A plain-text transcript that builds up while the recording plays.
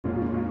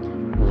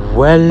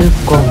Welcome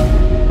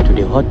to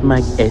the Hot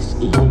Mic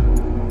SE.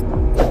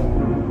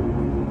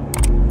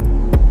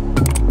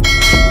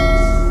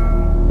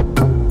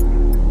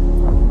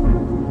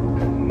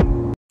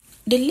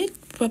 The late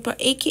rapper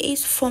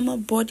AKA's former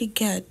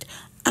bodyguard,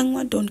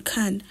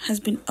 Anwar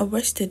has been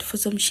arrested for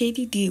some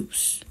shady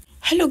deals.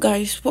 Hello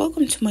guys,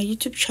 welcome to my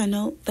YouTube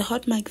channel, The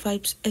Hot Mic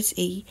Vibes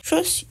SA.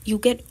 First, you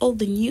get all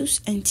the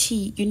news and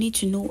tea you need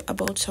to know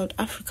about South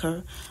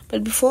Africa.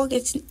 But before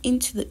getting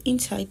into the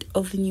inside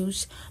of the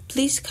news,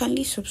 please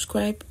kindly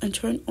subscribe and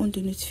turn on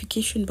the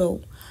notification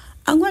bell.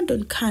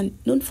 Anwar,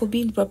 known for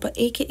being rapper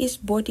AKA's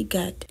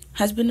bodyguard,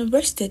 has been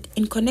arrested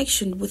in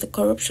connection with a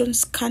corruption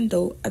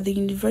scandal at the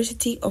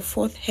University of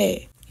Fort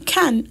Hare.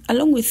 Khan,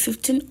 along with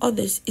 15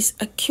 others, is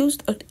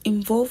accused of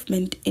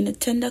involvement in a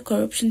tender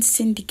corruption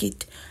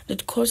syndicate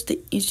that cost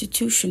the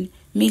institution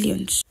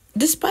millions.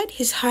 Despite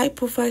his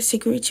high-profile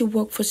security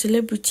work for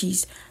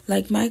celebrities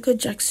like Michael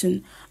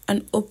Jackson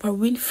and Oprah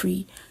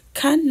Winfrey,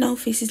 Khan now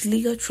faces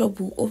legal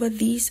trouble over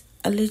these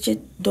alleged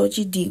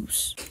dodgy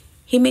deals.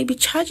 He may be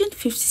charging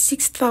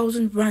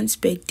 56,000 rands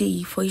per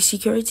day for his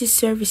security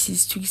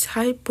services to his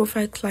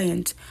high-profile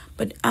clients,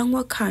 but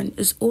Anwar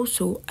is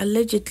also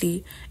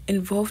allegedly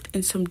involved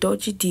in some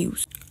dodgy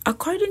deals.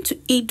 According to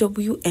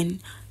EWN,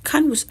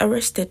 Khan was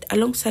arrested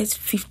alongside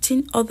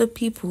 15 other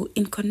people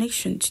in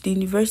connection to the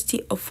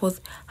University of Fort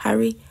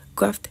Hare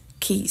graft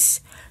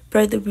case.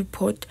 Per the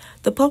report,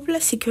 the popular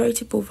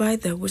security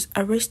provider was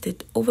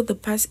arrested over the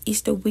past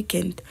Easter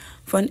weekend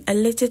for an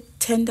alleged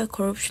tender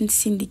corruption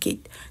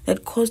syndicate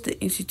that cost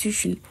the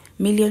institution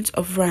millions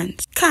of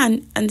rands.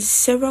 Khan and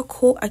several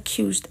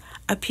co-accused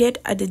appeared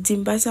at the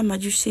Dimbaza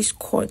Magistrates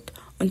Court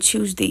on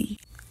Tuesday.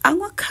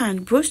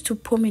 Anwar rose to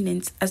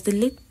prominence as the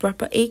late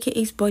rapper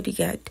AKA's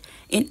bodyguard.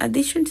 In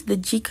addition to the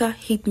Jika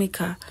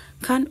hitmaker,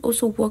 Khan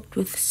also worked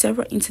with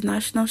several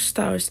international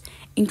stars,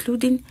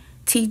 including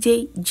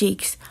TJ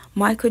Jakes,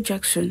 Michael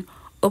Jackson,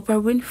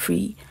 Oprah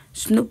Winfrey,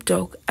 Snoop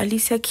Dogg,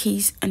 Alicia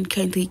Keys, and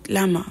Kendrick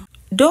Lamar.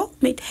 Dogg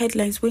made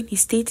headlines when he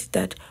stated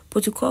that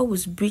protocol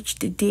was breached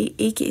the day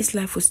AKA's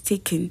life was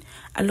taken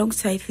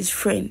alongside his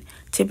friend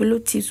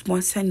Tebelo Tips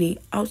Mwansane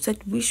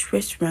outside Wish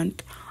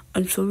Restaurant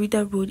on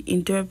Florida Road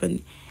in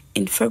Durban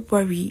in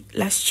February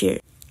last year.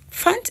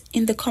 Fans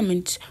in the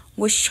comments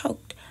were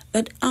shocked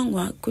that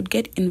Anwar could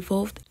get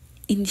involved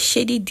in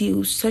shady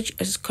deals such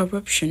as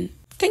corruption.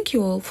 Thank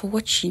you all for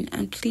watching,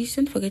 and please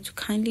don't forget to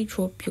kindly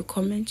drop your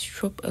comments,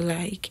 drop a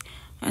like,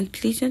 and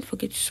please don't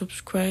forget to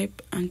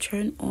subscribe and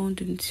turn on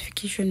the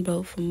notification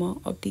bell for more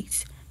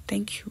updates.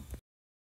 Thank you.